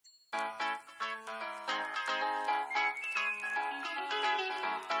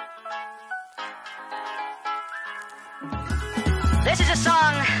This is a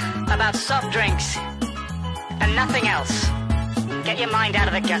song about soft drinks and nothing else. Get your mind out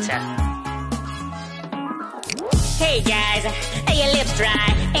of the gutter. Hey guys, are your lips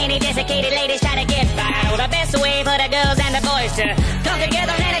dry? Any desiccated ladies trying to get by? Well, the best way for the girls and the boys to come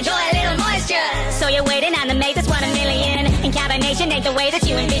together and enjoy a little moisture. So you're waiting on the mate that's 1 in a million. Incarnation ain't the way that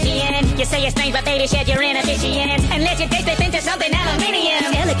you envision. You say you're strange, but baby, shed your inhibitions and let your taste slip into something aluminium.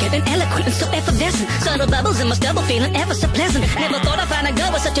 Elegant and eloquent and so effervescent. Subtle bubbles in my stubble feeling ever so pleasant. Never thought I'd find a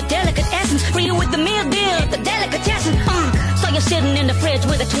girl with such a delicate essence. For you with the meal deal, the delicatessen. So you're sitting in the fridge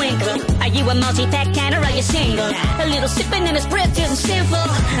with a twinkle. Are you a multi-pack can or are you single? A little sipping in a spritz isn't sinful.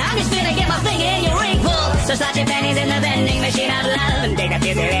 I'm just finna get my finger in your ring full. So slot your pennies in the vending machine of love and take a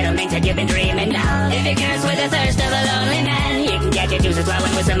busy little mix that you've been dreaming of. If you curse with the thirst of a lonely man, you can get your juices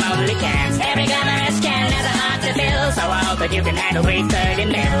flowing with some only cans. Every glamorous can has a heart to fill, so I hope that you can handle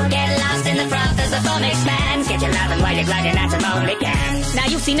 330 mil. Get lost in the froth as the foam expands. Get your loving while you're gliding out some only cans. Now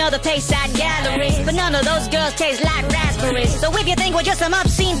you've seen other Payside galleries, but none of those girls taste like raspberries. So if you think we're just some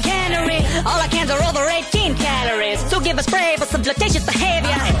obscene cannery, all our cans are over 18 calories. So give a spray for some flirtatious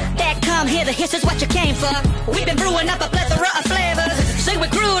behavior. That come here, the hiss is what you came for. We've been brewing up a plethora of flavors. Say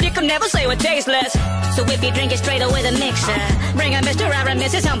we're crude, you can never say we're tasteless. So if you drink it straight away the mixer, bring a Mr. or a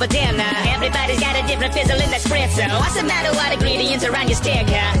Mrs. home for dinner. Everybody's got a different fizzle in that spritzer. What's the matter, what ingredients are on your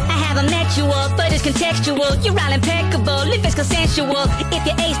sticker? I haven't met you all, but it's contextual. You're all impeccable, if it's consensual. If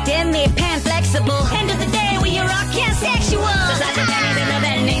you're ace, then me, pan flexible. End of the day, we are all sexual. So slot your pennies in the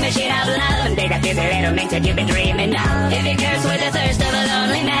vending machine of love and take a busy little mix that you've been dreaming of. If you curse with the thirst of a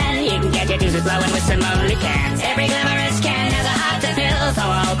lonely man, you can get your juices flowing with some only cans. Every glamorous can has a heart to fill, so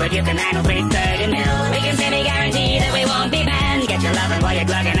I hope that you can handle 330 mil. We can semi-guarantee that we won't be banned. Get your loving while you're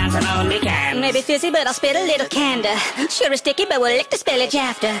glugging on some only cans. Maybe fizzy, but I'll spit a little candor. Sure it's sticky, but we'll lick the spillage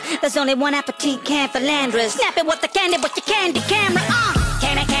after. There's only one aperitif can for Landras. Snap it with the candy, with your candy camera.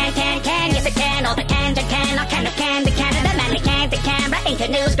 Can, yes it can. All the cans are can, all kind of candy Canada. Manly cans, the camera, in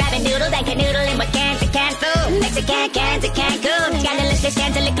canoes, grabbing noodles and canoodling with cans and can food. Mexican cans and Cancun, scandalously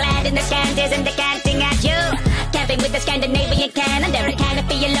scantily clad in the scanties and decanting at you. Camping with the Scandinavian can, under a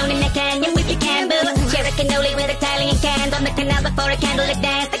canopy alone in the canyon with your can boo. Share a cannoli with Italian cans on the canal before a candlelit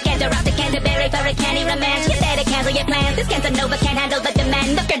dance. The cans are off the Canterbury for a canny romance. You better cancel your plans, this Casanova can't handle the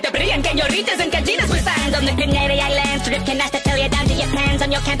demand of Canterbury and Canoritas and Cantinas with fans on the Canary Islands. Strip canasta tell you down to your plans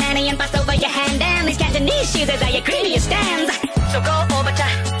on your Campanian pass over your hand. Down these Cantonese cheeses are your creamiest stands. So go over to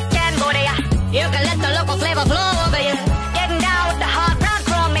Cambodia. You can let the local flavor flow over you. Getting down with the hard brown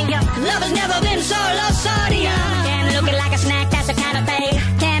chromium. Love has never been so low sodium. Can looking like a snack, that's a kind of fade.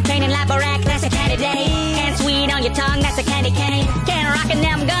 Campaigning like a rack, that's a candidate. Can sweet on your tongue, that's a candy cane. Can rockin'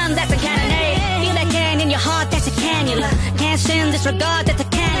 them guns, that's a cannonade. Feel that can in your heart, that's a cannula. Can't send disregard, that's a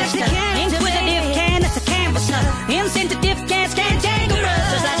canister. Inquisitive can, that's a canvasser. Insensitive cans can't tangle us.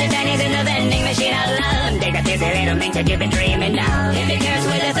 So slot your pennies in the vending machine of love and take a busy little mix that you've been dreaming of. If you curse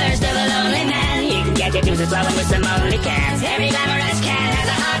with the thirst of a lonely man, you can get your juices flowing with some only cans. Every glamorous can has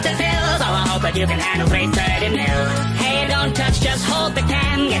a heart to fill, so I hope that you can handle 330 mil. Hey, don't touch, just hold the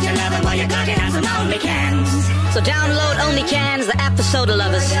can. Get your loving while you're glugging on some only cans. So download Only Cans, the app for soda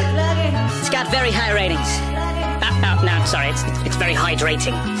lovers. It's got very high ratings. No, I'm sorry, it's very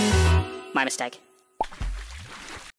hydrating. My mistake.